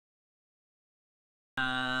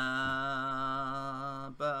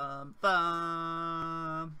Bum,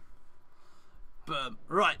 bum. Bum.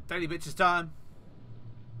 Right, daily bitches time.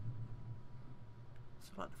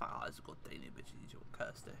 So like the fact I've got daily bitches, you're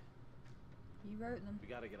Kirsty. You wrote them. We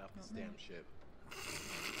gotta get off this damn ship.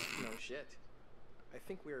 No shit. I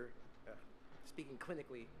think we're, speaking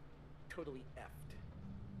clinically, totally effed.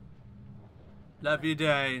 Love you,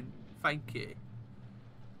 Dane. Thank you.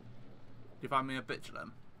 You find me a bitch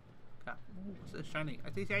limb? Okay. Ooh, what's this shiny?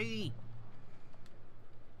 I see shiny.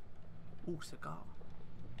 Ooh, cigar.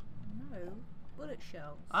 No, bullet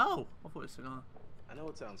shells. Oh, I thought it was a cigar. I know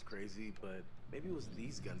it sounds crazy, but maybe it was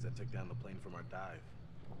these guns that took down the plane from our dive.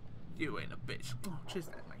 You ain't a bitch. Oh, cheers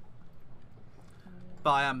that, mate.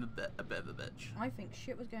 But I am a bit of a bitch. I think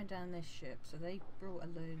shit was going down this ship, so they brought a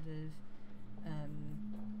load of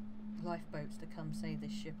lifeboats to come save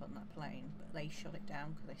this ship on that plane, but they shot it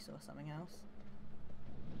down because they saw something else.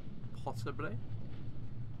 Possibly.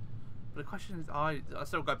 But the question is, I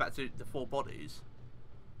still go back to the 4 bodies.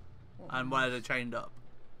 What And where they're chained up.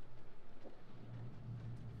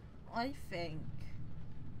 I think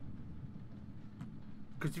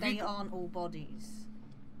They aren't all bodies.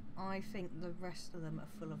 I think the rest of them are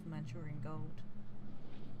full of measuring gold.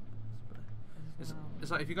 It's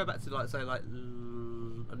like if you go back to like say like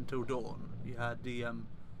Until Dawn, you had the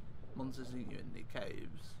monsters eating you in the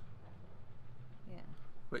caves. Yeah.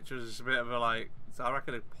 Which was a bit of a like, so I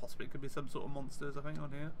reckon it possibly could be some sort of monsters, I think,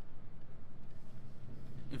 on here.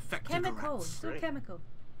 Infected Chemical, rats. still chemical.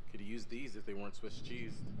 Could have used these if they weren't Swiss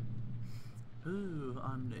cheese. Ooh,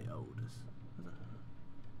 I'm the oldest.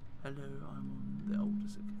 Hello, I'm the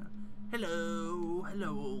oldest again. Hello,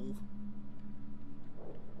 hello all.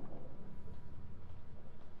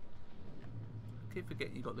 I keep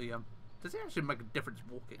forgetting you got the does it actually make a difference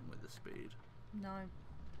walking with the speed? No.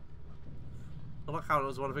 I like how it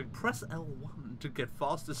was one thing. Press L1 to get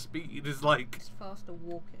faster speed is like. It's faster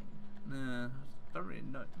walking. Nah, don't really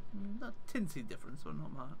know. Not tinsy difference, but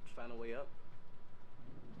not much. Find a way up?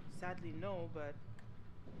 Sadly, no, but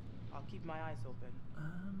I'll keep my eyes open. I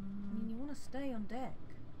mean, you want to stay on deck.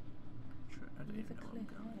 True, I don't Leave even a know where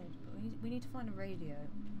clear I'm going. head, but we need to find a radio.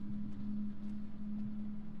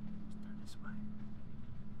 Let's go this way.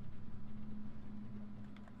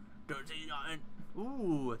 Don't see nothing.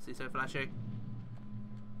 Ooh, it's so flashy.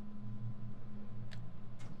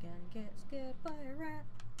 Gonna get scared by a rat.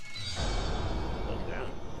 Hold down.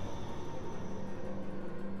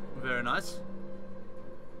 Very nice.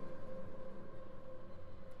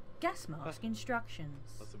 Gas mask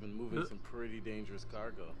instructions. Must have been moving some pretty dangerous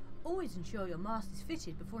cargo. Always ensure your mask is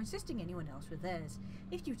fitted before insisting anyone else with theirs.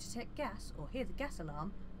 If you detect gas or hear the gas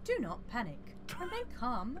alarm, do not panic. Remain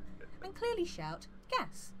calm and clearly shout,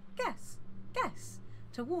 "Gas! Gas! Gas!"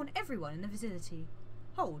 to warn everyone in the vicinity.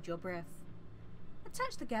 Hold your breath.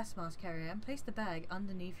 Attach the gas mask carrier and place the bag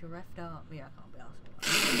underneath your left arm. Yeah, I can't be asked.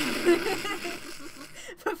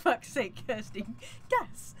 For fuck's sake, Kirsty.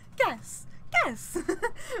 Gas! Gas! Gas!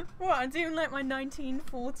 What, I'm doing like my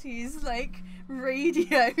 1940s, like,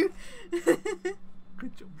 radio.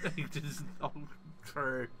 Good job, it is not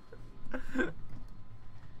true.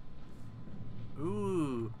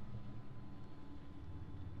 Ooh.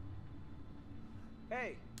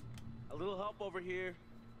 Hey, a little help over here.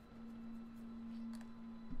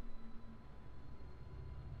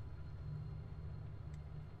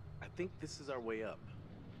 I think this is our way up.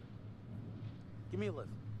 Give me a lift.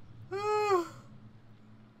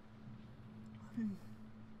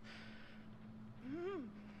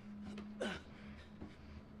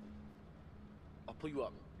 I'll pull you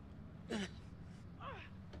up.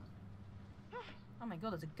 Oh my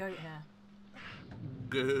god, there's a goat here.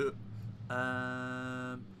 Good.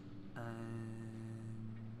 And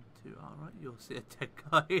to our right, you'll see a dead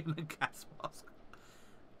guy in a gas mask.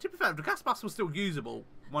 To be fair, if the gas mask was still usable,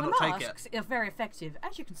 why not take it? Masks are very effective,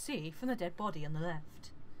 as you can see from the dead body on the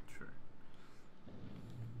left. True.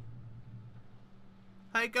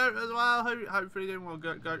 Hey, goat as well. Hopefully, doing well,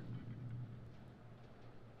 goat.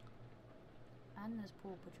 And there's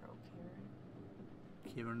Paw Patrol,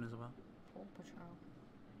 Kieran as well. Paw Patrol.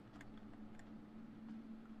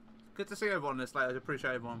 Good to see everyone this late. I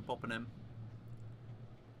appreciate everyone popping in.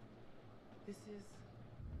 This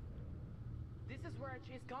is where I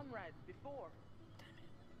chased Conrad before.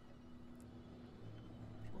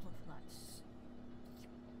 If it wasn't for that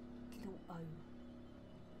little O.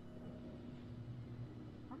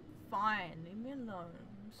 I'm fine, leave me alone.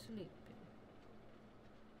 I'm sleepy.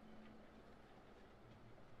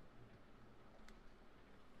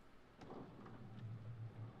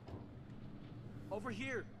 Over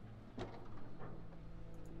here.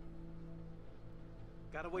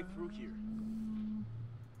 Got a way through here.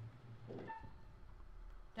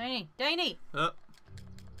 Daney! Daney! Uh.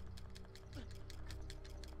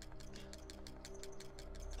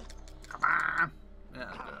 Come on! Yeah,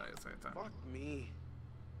 I'll do it at the same time. Fuck me.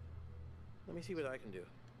 Let me see what I can do.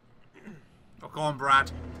 Oh, go on,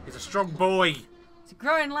 Brad. He's a strong boy. It's a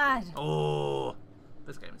growing lad. Oh,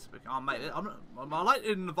 this game is spooky. Oh, mate, I like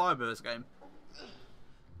it in the vibe of this game.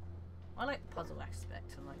 I like the puzzle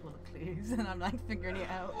aspect and like all the clues, and I'm like figuring it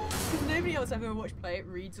out. Because nobody else I've ever watched play it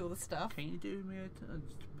reads all the stuff. Can you do me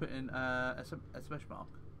just put in a smash mark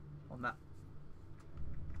on that?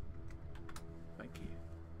 Thank you.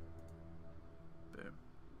 Boom.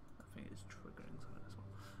 I think it's triggering something as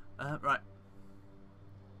well. Right.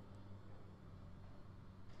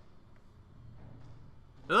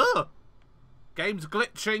 Ugh! Game's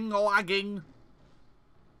glitching or lagging.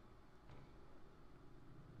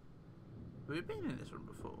 Have we been in this room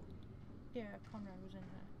before? Yeah, Conrad was in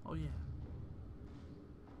there. Oh yeah.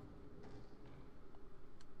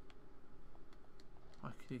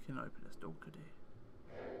 Like he can open this door, could he?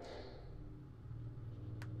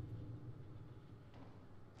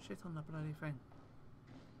 Shit on the bloody thing.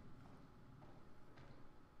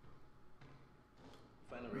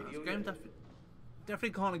 Find a This radio game yet? definitely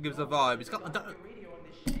kind of gives a vibe. It's got.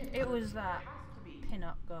 It was that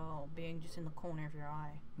pin-up girl being just in the corner of your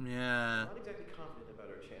eye. Yeah. Not exactly confident about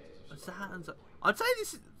our chances of survival. I'd say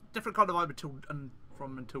this is a different kind of vibe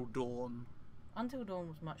until dawn. Until Dawn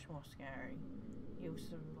was much more scary. You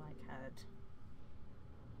also like had.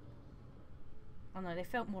 I don't know, they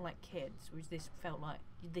felt more like kids, whereas this felt like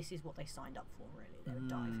this is what they signed up for. Really, they were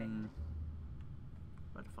diving.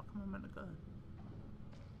 Where the fuck am I meant to go?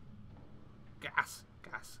 Gas,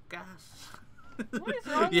 gas, gas. What is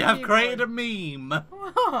wrong You with have you created boys? a meme.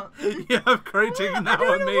 What? You have created What? now I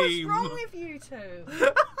don't a know what's meme. wrong with you two.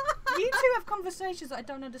 You two have conversations that I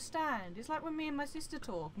don't understand. It's like when me and my sister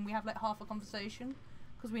talk and we have like half a conversation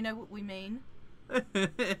because we know what we mean. Ship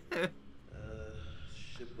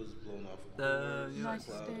was blown off course. United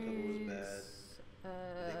Cloud cover was bad. States.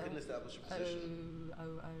 They couldn't establish a position.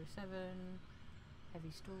 0007. Heavy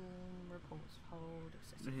storm. Reports hold.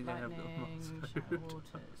 Excessive You don't have the lightning. ones. Shallow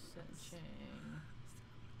waters. Searching.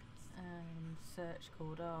 And search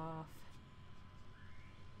called off.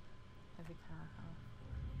 Heavy power.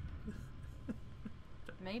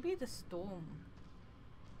 Maybe the storm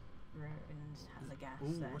ruins has a gas.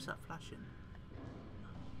 Ooh, then. what's that flashing?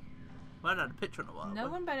 Well, I had a picture in a while. No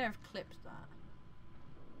but- one better have clipped that.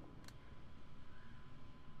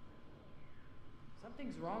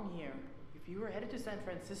 Something's wrong here. If you were headed to San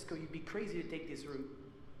Francisco, you'd be crazy to take this route.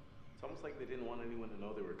 It's almost like they didn't want anyone to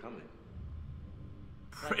know they were coming.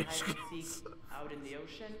 Like British hide and gas. seek out in the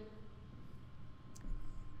ocean.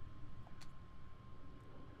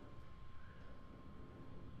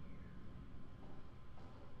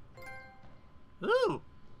 Ooh!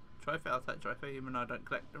 Trophy, I'll take trophy, even though I don't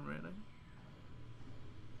collect them really.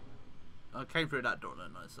 I came through that door,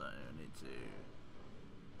 didn't I? So I need to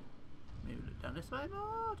move it down this way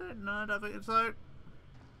more. I don't know, I don't think so.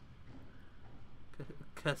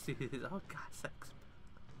 Kirsty is, oh god, sex.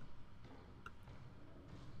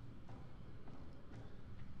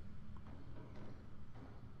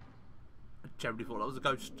 I generally thought I was a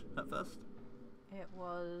ghost at first. It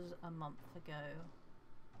was a month ago.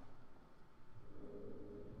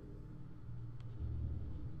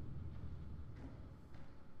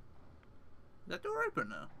 Is that door open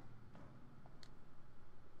now?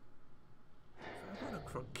 I've got a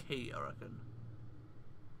crook key, I reckon.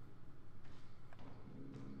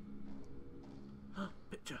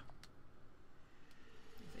 Picture.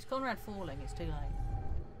 If it's Conrad falling, it's too late.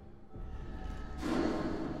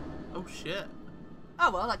 Oh shit.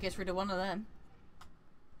 Oh well, that gets rid of one of them.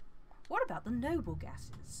 What about the noble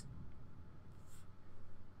gases?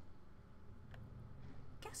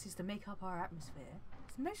 Gases that make up our atmosphere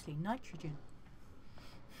is mostly nitrogen.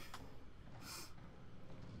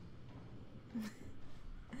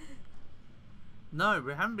 No,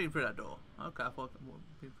 we haven't been through that door. Okay, I thought we'd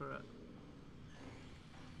been through it.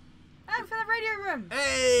 And for the radio room!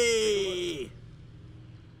 Hey!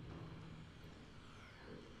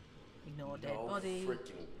 Ignore dead No body.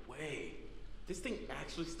 freaking way. This thing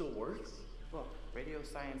actually still works? Look, radio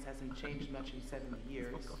science hasn't changed much in 70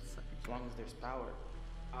 years. For God's sake. As long as there's power.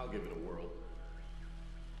 I'll give it a whirl.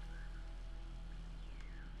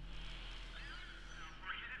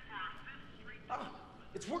 Ah,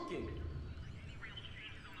 it's working.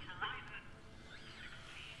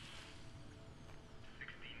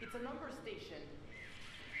 It's a number station.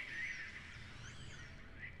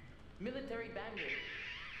 Military bandit.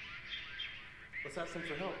 Let's ask them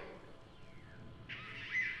for help.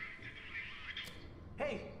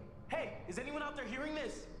 Hey, Is anyone out there hearing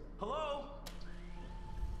this? Hello?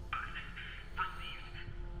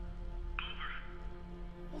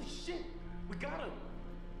 Holy shit! We got him!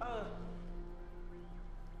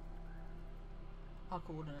 Our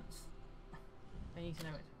coordinates. They need to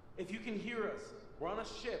know it. If you can hear us, we're on a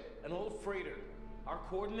ship, an old freighter. Our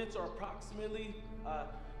coordinates are approximately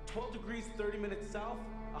 12 degrees 30 minutes south,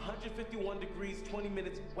 151 degrees 20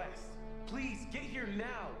 minutes west. Please get here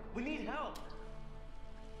now. We need help.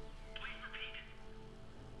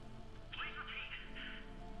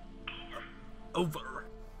 Over.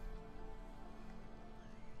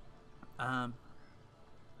 Panic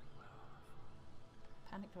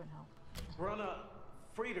don't help. We're on a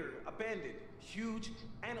freighter, abandoned, huge,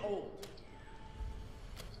 and old.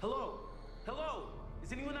 Hello? Hello?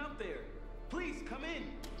 Is anyone out there? Please come in.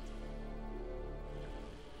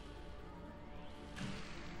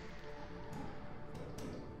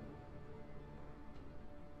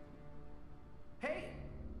 Hey,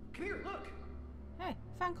 come here, look. Hey,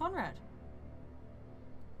 found Conrad.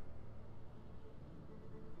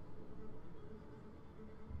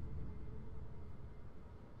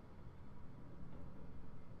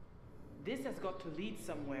 This has got to lead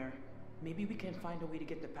somewhere. Maybe we can find a way to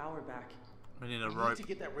get the power back. We need a We rope. need to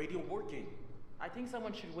get that radio working. I think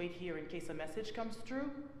someone should wait here in case a message comes through.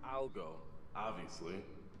 I'll go, obviously.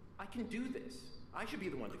 I can do this. I should be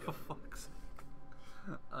the one to For go. fuck's sake.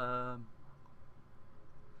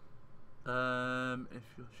 If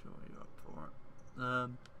you're sure you're up for it.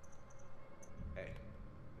 Hey,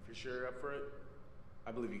 if you're sure you're up for it,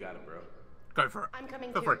 I believe you got it, bro. Go for it. I'm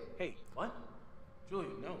coming Go too. for it. Hey, what? Julia,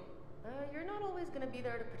 no. You're not always gonna be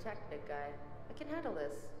there to protect, big guy. I can handle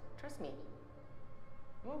this. Trust me.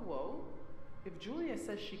 Whoa, whoa. If Julia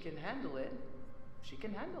says she can handle it, she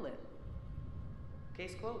can handle it.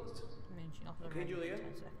 Case closed. I mean, she's not gonna Okay, ready in Julia. 10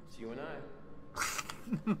 seconds. It's you and I.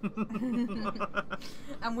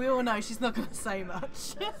 And we all know she's not going to say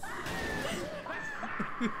much.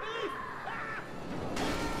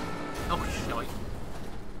 Oh, shite.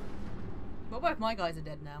 Well, both my guys are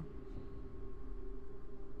dead now.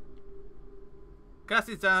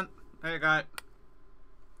 Cassie's done. There you go.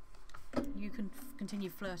 You can continue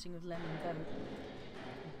flirting with Lemon Go.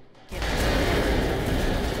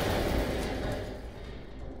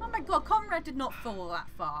 Oh my god, Conrad did not fall that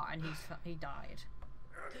far and he died.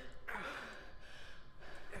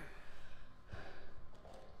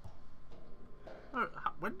 Oh,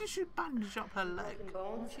 when did she bandage up her leg? Broken What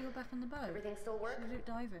bones. if she got back on the boat? Everything still work? She did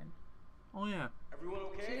diving. Oh, yeah. Everyone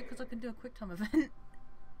See, okay? because I can do a quick time event.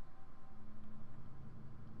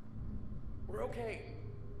 We're okay.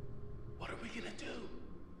 What are we gonna do?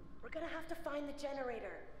 We're gonna have to find the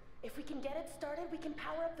generator. If we can get it started, we can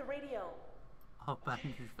power up the radio. I'll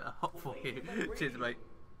bandage that up for you. Cheers, mate.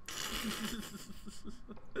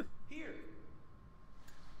 Here.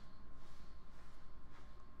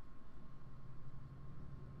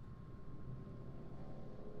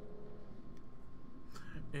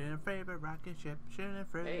 In a favorite rocket ship, shooting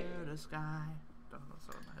through Hey. the sky. Don't know what's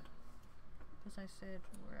on my head. Because I said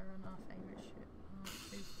we're on our favourite ship.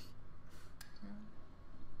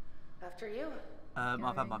 After you. I've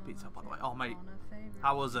had my Going pizza, on by the way. a Oh, mate. on a favourite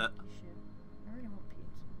How was it? ship. I really want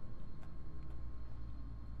pizza.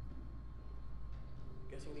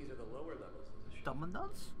 Guessing these are the lower levels of the ship.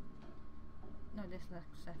 Domino's? No, this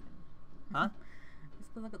next second. Huh? It's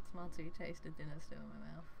because I got tomato taste of dinner still in my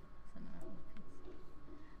mouth. So now I want pizza.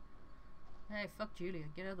 Hey, fuck Julia.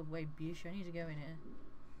 Get out of the way, bitch. I need to go in here.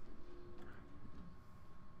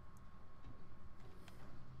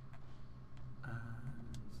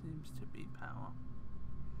 Seems to be power.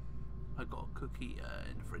 I got a cookie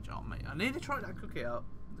in the fridge. Oh, mate. I need to try that cookie out.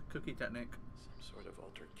 The cookie technique. Some sort of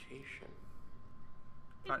altercation.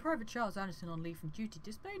 In Right. Private Charles Anderson on leave from duty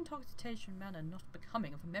displayed intoxication manner not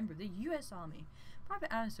becoming of a member of the U.S. Army.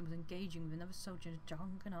 Private Anderson was engaging with another soldier in a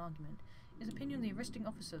drunken argument. His opinion of the arresting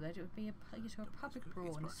officer that it would be a plea to a public cookies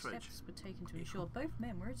brawl and by the fridge. steps were taken to ensure both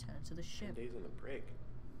men were returned to the 10 ship. days in the brig.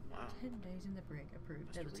 Wow. 10 days in the brig, approved.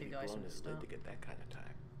 Must They're have the two really guys blown from the his lid start. to get that kind of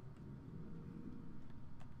time.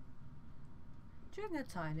 During that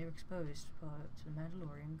time, they were exposed to the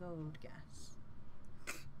Mandalorian gold gas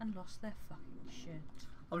and lost their fucking shit.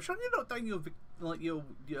 I'm sure you're not doing your what,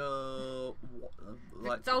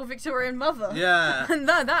 like Old Victorian mother. yeah.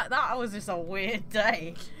 No, that was just a weird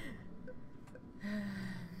day.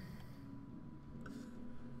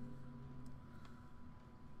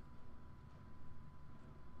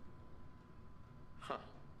 Huh.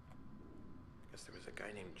 Guess there was a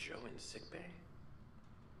guy named Joe in sickbay.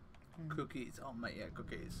 Cookies. Oh mate, yeah,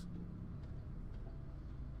 cookies.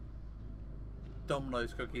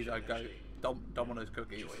 Domino's cookies. I go. Actually, Domino's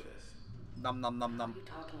cookies. Enjoy this. Num num num What num. are you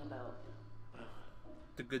talking about? Well,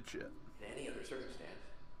 The good shit. in any other circumstance,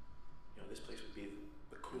 you know, this place would be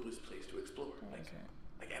the coolest place to explore. Like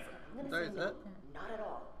ever. I'm There gonna is say no. it. Not at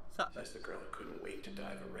all. Sat there. Says the girl who couldn't wait to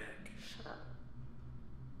dive a wreck. Shut up.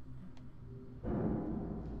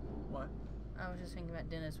 Why? I was just thinking about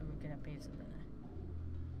dinner, so we can have pizza dinner.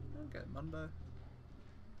 Okay, Monday.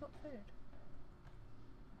 What food?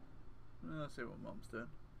 I'll see what Mum's doing.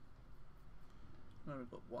 I've only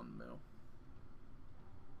got one meal.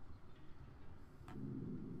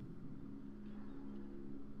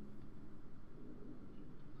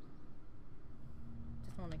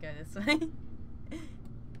 Just want to go this way.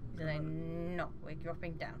 Did I? No, we're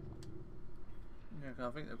dropping down. Yeah, 'cause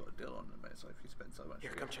I think they've got a deal on it, mate. So if you spend so much,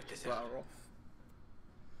 Here, come check this flour out. off.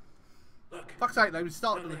 Look. Fuck's sake, they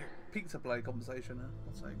started Down the there. pizza play conversation here.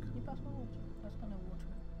 God's sake. Can you pass my water? That's got no water.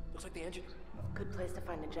 Looks like the engine. Good place to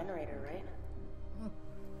find a generator, right?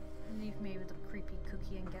 Leave me with the creepy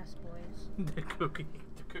cookie and gas boys. The cookie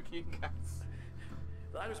and gas.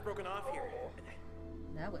 The ladder's broken off here.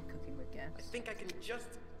 Now we're cooking with gas. I think I can just.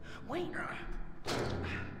 Wait. Are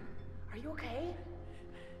you okay?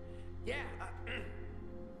 Yeah.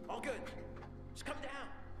 All good. Just come down.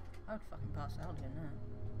 I would fucking pass out doing that.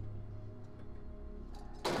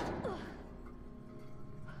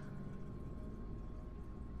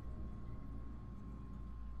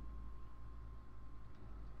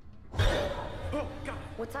 Oh God.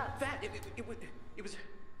 What's up? That it was.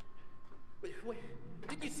 Wait,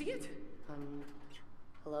 didn't you see it?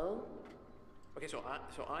 Hello? Okay, so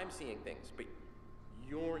I'm seeing things, but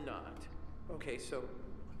you're not. Okay, so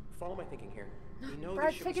follow my thinking here. We know Brad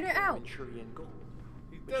this ship was figured it carrying out. Manchurian gold.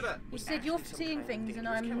 You did it. You was said you're actually some seeing kind of things and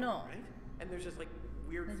dangerous I'm chemical, not. right? And there's just like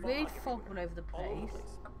weird There's fog weird everywhere, fog all over the all over the place.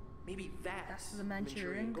 place. Maybe That's the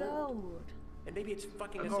Manchurian gold. gold. And maybe it's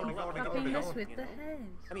fucking us gold, all up. gold, Fucking gold, us with you the know? heads.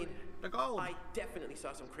 I mean, The gold. I definitely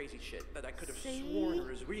saw some crazy shit that I could have See? sworn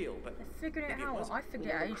was real, but I figured it maybe out. wasn't. I figured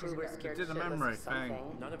it out The ages crew were ago. scared did a shitless memory of something.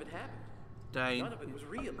 thing. None of it happened. Dane, None of it was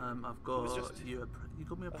real. I've got was just you. You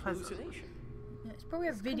got me a A present. hallucination. Yeah, it's probably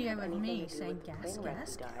a This couldn't video have of anything me to do saying with the gas, plane wreck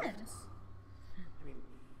gas, we dived. gas. I mean,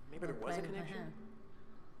 maybe there Or was a playing with my connection. hair.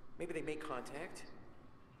 Maybe they made contact.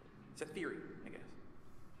 It's a theory, I guess.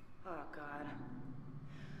 Oh, God.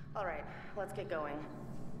 All right, let's get going.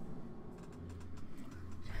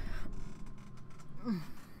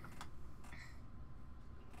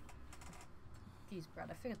 Jeez, Brad,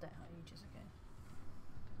 I figured that out ages ago.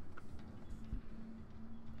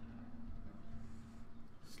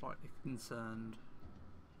 Slightly concerned.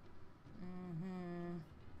 Mm-hmm.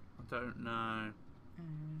 I don't know.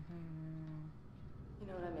 Mm-hmm. You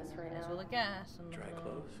know what I miss right There's now? all the gas and the Dry floor.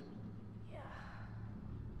 clothes. Yeah.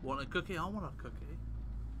 Want a cookie? I want a cookie.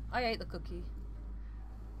 I ate the cookie.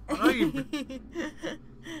 I know you.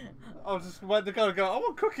 I was just waiting to go. I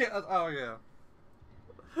want cookie. Oh yeah.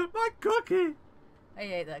 My cookie. I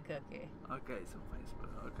ate that cookie. Okay, it's on Facebook.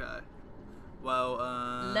 Okay. Well,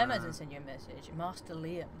 Lem hasn't sent you a message. Master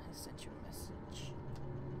Liam has sent you a message.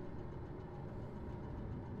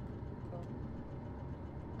 Cool.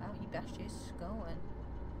 Wow, he bashed his skull in.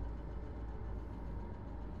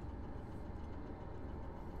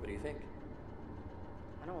 What do you think?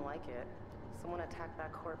 I don't like it. Someone attacked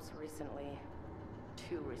that corpse recently.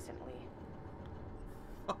 Too recently.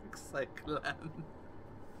 Fuck's sake, Lem.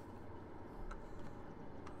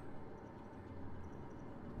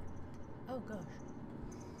 Oh gosh.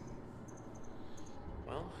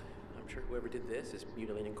 Well, I'm sure whoever did this is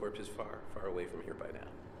mutilating corpses far, far away from here by now.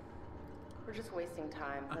 We're just wasting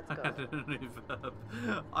time. Let's I go. had a new verb.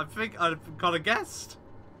 I think I've got a guest.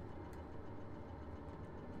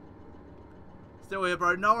 Still here,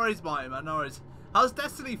 bro. No worries, Marty, man. No worries. How's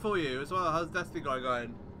Destiny for you as well? How's Destiny guy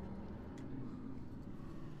going?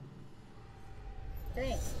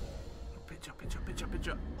 Thanks. Picture.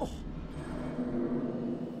 Oh.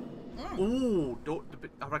 Ooh, door,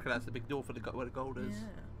 I reckon that's the big door for where the gold is. Yeah.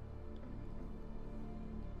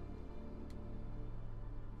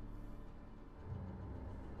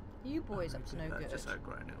 You boys up to no good. Just so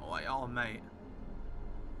grown. Oh, mate.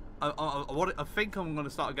 I think I'm going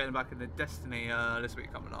to start getting back into Destiny this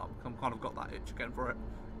week coming up. I've kind of got that itch again for it.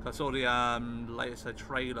 I saw the latest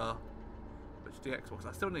trailer, which the Xbox.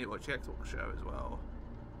 I still need to watch the Xbox show as well.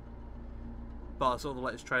 But I saw the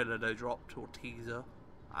latest trailer they dropped, or teaser,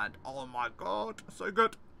 and oh my god, so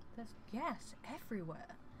good. There's gas everywhere.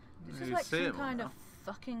 This You is like see some it kind now. of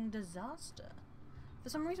fucking disaster. For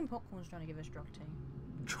some reason, Popcorn's trying to give us drug tea.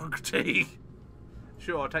 Drug tea.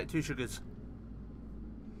 Sure, I'll take 2 sugars.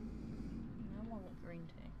 I want green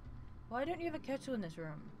tea. Why don't you have a kettle in this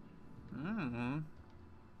room? Mm-hmm.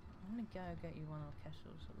 I want a go get you one of the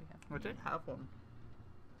kettles that we have. I did have one.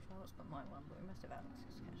 Charlotte's got my one, but we must have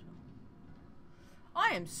Alex's kettle.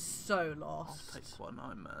 I am so lost. I'll take one.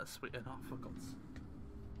 I'm sweet enough, for God's sake.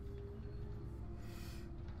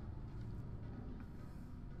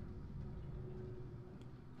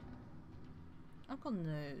 I've got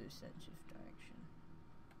no sense of direction.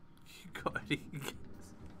 You got any guess?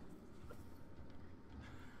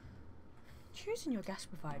 Choosing your gas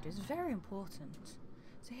provider is very important.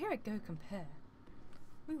 So here at Go Compare,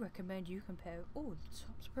 we recommend you compare all the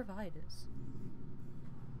top providers.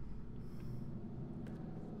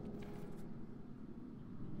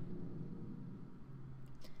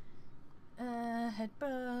 Head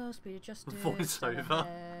buzz, speed adjusted, Voiceover.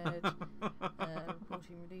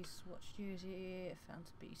 Reporting release, watch duty, found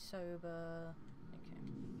to be sober. Okay,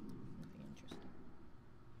 nothing interesting.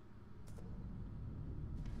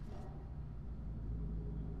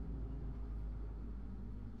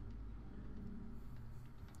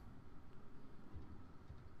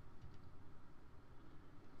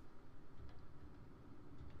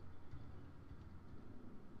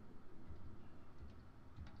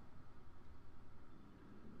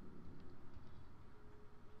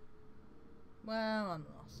 Well, I'm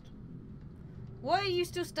lost. Why are you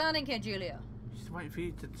still standing here, Julia? Just waiting for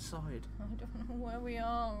you to decide. I don't know where we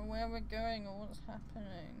are, or where we're going, or what's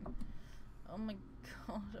happening. Oh my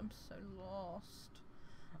god, I'm so lost.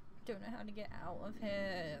 I don't know how to get out of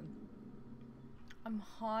here. I'm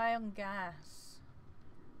high on gas.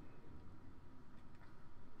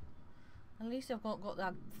 At least I've got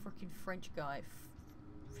that freaking French guy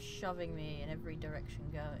shoving me in every direction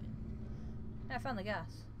going. Yeah, I found the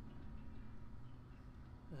gas.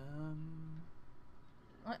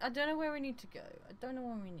 I don't know where we need to go. I don't know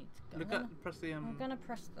where we need to go. Press the I'm gonna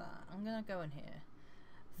press that. I'm gonna go in here.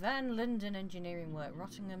 Van Linden Engineering Work,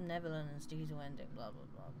 Rottingham, Netherlands, diesel ending, blah blah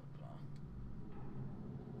blah blah blah.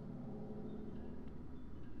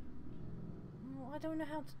 Oh, I don't know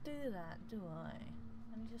how to do that, do I?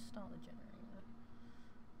 Let me just start the generator.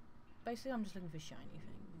 Basically, I'm just looking for shiny things.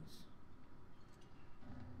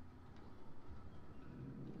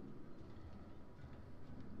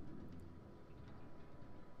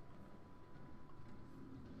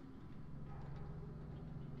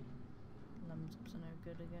 Are no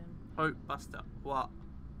good again. Oh, Buster. What?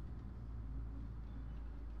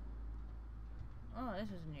 Oh, this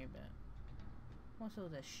is a new bit. What's all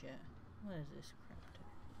this shit? What is this crap do?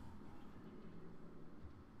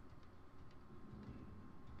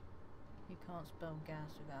 You can't spell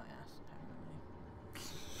gas without ass, apparently.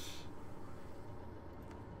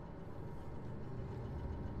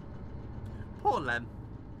 Poor Lem.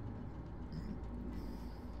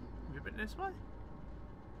 Have you been this way?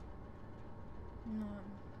 No.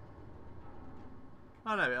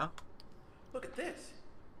 Oh, there we are. Look at this.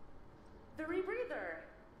 The rebreather.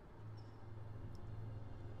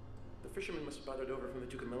 The fisherman must have brought it over from the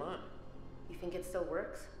Duke of Milan. You think it still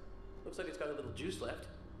works? Looks like it's got a little juice left.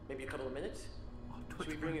 Maybe a couple of minutes. Oh, Should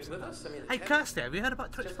we bring it with us? I mean, hey, it's Kirsty, have you heard about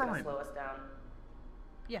It's Twitch just gonna Prime? slow us down.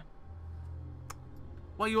 Yeah.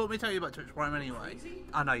 Well, you want me to tell you about Twitch Prime anyway? Crazy?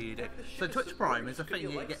 I know you do. Half the So shit is Twitch Prime is a supported. thing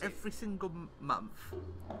Could be a you get lifesaver. every single month.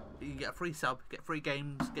 You get a free sub, get free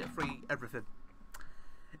games, get free everything.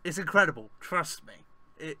 It's incredible, trust me.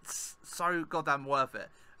 It's so goddamn worth it.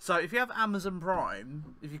 So if you have Amazon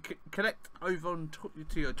Prime, if you connect over on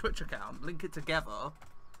to your Twitch account, link it together,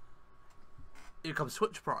 it becomes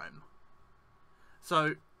Twitch Prime.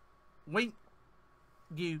 So when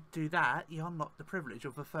you do that, you unlock the privilege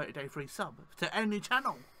of a 30-day free sub to any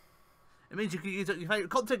channel. It means you can use it with your favourite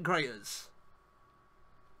content creators.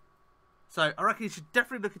 So I reckon you should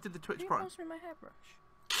definitely look into the Twitch Can you Prime. pass me my hairbrush?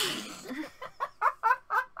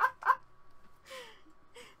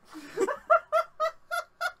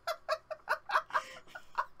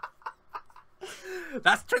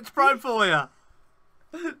 That's Twitch Prime for you.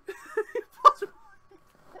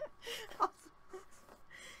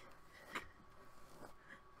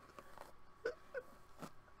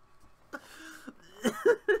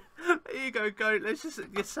 There you go. Let's just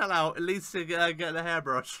you sell out. At least to get the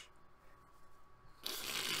hairbrush.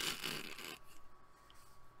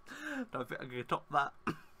 Don't think I'm gonna top that.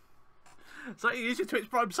 So you use your Twitch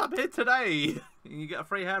Prime sub here today, and you get a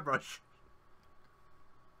free hairbrush,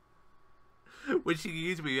 which you can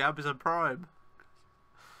use with your Amazon Prime.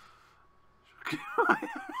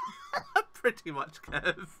 Pretty much,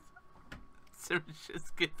 Kev.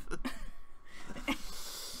 Serious given.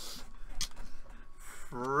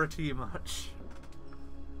 Pretty much.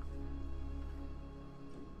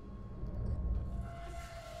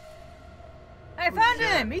 I found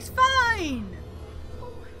him! He's fine!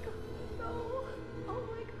 Oh my god, no! Oh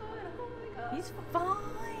my god, oh He's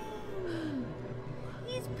fine.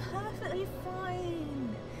 He's perfectly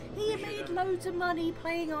fine. He made loads of money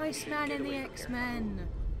playing Iceman in the X-Men.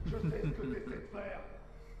 Je sais ce que t'essaies de faire.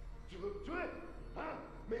 Tu veux me tuer? Hein?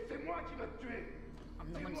 Mais c'est moi qui vais te tuer.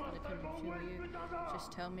 I'm the one who's gonna come to you.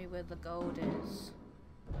 Just tell me where the gold is.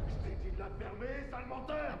 Je t'ai dit de la fermer, sale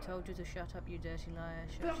menteur. I told you to shut up, you dirty liar.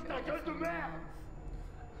 Shut Ferme ta your gueule de effing merde. mouth.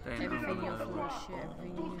 Dane, Everything you're n'importe full quoi. of shit.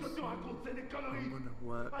 Everything Tout ce you que tu say. racontes, c'est des I'm conneries. gonna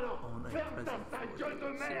work Alors, on a ferme ta present sale for gueule de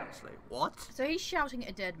you. merde. Seriously, what? So he's shouting at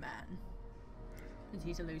a dead man. And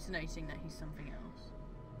he's hallucinating that he's something else.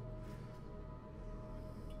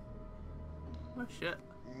 Oh shit.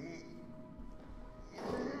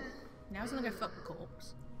 Now he's gonna go fuck the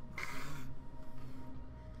corpse.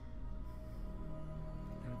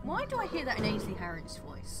 Why do I hear that in Ainsley Harriot's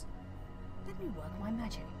voice? Let me work my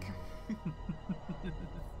magic.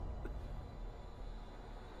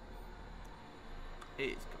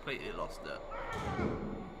 He's completely lost it.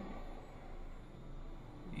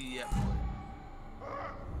 Yep.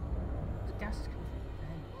 The gas is coming from the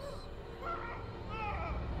vents.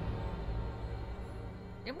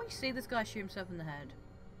 Didn't we see this guy shoot himself in the head?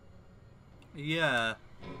 Yeah.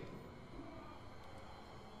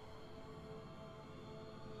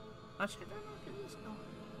 Actually, I don't know if it is not.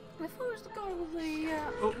 I thought it was the guy with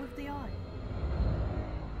the with the eye.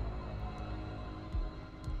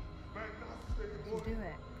 You do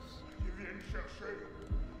X. Ils viennent chercher.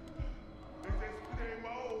 Les esprits des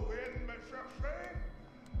morts viennent me chercher.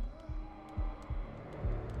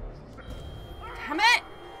 Damn it!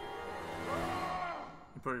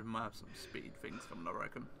 You probably might have some speed things coming, I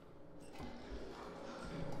reckon.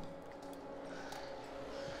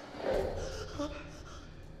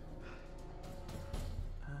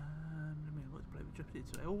 Let me what to play with Jeopardy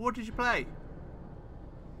today. Oh, what did you play?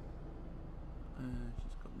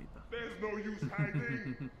 She's got me back. There's no use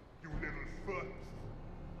hiding, you little foot.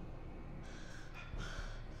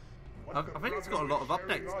 I think it's got a lot of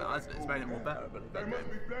updates now, hasn't it? It's made it more better, but There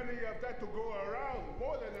must be plenty of that to go around,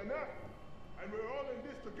 more than enough. And we're all in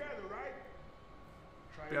this together, right?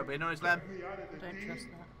 Try Yeah, to be nice, lad. get me out of the Don't deep. trust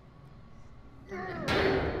that.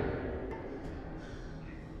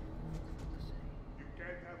 You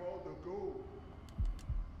can't have all the gold.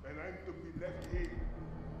 And I'm to be left here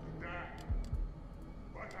to die.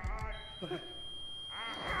 But I...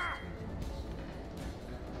 Aha!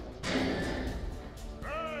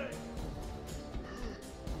 Hey!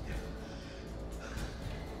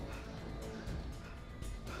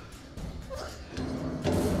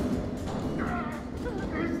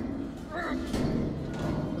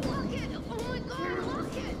 Lock it! Oh my god,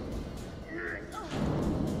 lock it!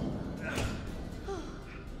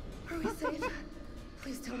 Are we safe?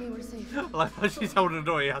 Please tell me we're safe. Like when she's holding the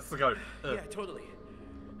door, he has to go. Yeah, totally.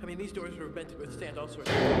 I mean, these doors were meant to withstand all sorts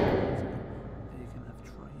of You can have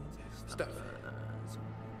trays and stuff.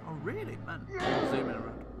 Oh really, man? Zooming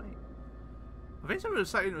around. Mate. I think someone was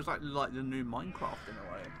saying it was like the new Minecraft in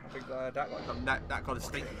a way. I think that kind of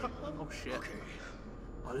statement. Oh shit.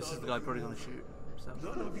 Oh, this is the guy probably gonna shoot himself.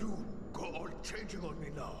 None of you go all changing on me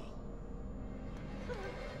now.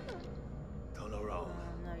 Turn around.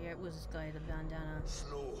 No, yeah, it was this guy, the bandana.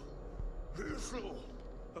 Slow. Real slow.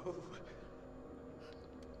 Oh,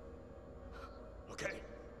 Okay.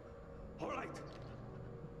 All right.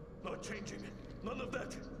 Not changing. None of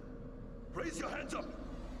that. Raise your hands up.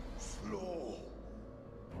 Slow.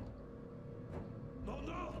 No,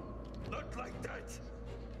 no. Not like that.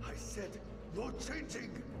 I said no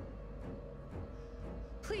changing.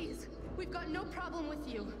 Please, we've got no problem with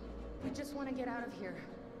you. We just want to get out of here.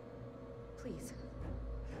 Please.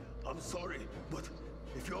 I'm sorry, but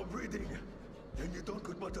if you're breathing, then you don't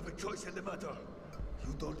got much of a choice in the matter.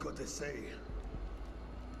 You don't got a say.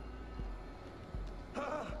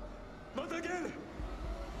 Ah! Not again!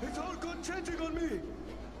 It's all gone changing on me!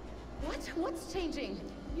 What? What's changing?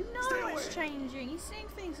 You Stay know it's away. changing. He's seeing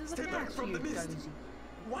things as a Stay back gas, from you the mist. dozy.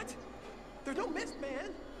 what? There's no mist, man.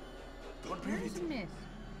 Don't Where breathe is the it! myth?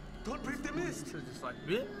 Don't breathe the mist! It's just like,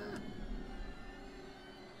 bleh.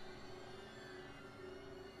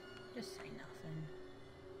 Just say nothing.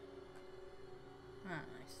 Ah,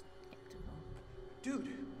 nice. Skeptical. Dude,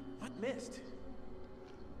 what mist?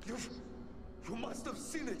 You must have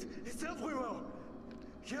seen it! It's everywhere!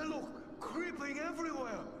 Yellow, creeping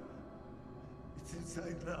everywhere! It's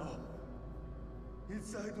inside now.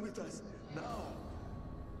 Inside with us, now!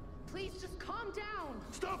 Please just calm down.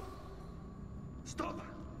 Stop! Stop!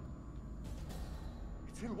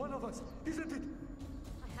 It's in one of us, isn't it?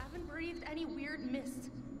 I haven't breathed any weird mist.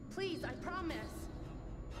 Please, I promise.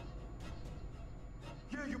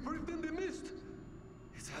 Yeah, you breathed in the mist!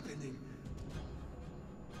 It's happening.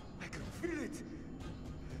 I can feel it!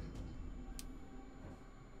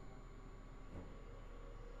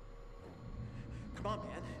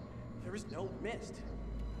 There's no mist.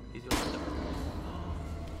 He's your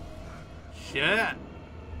shit.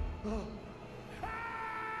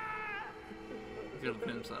 He's gonna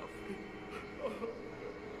kill himself.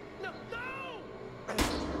 No, no!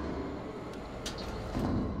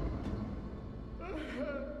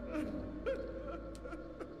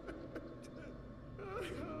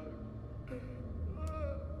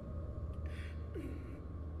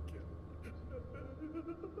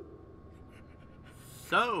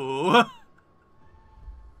 So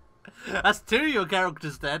that's 2 of your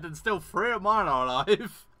characters dead, and still 3 of mine are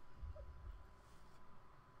alive.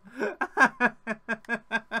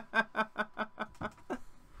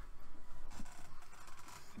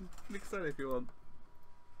 Nick said if you want.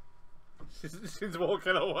 She's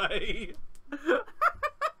walking away.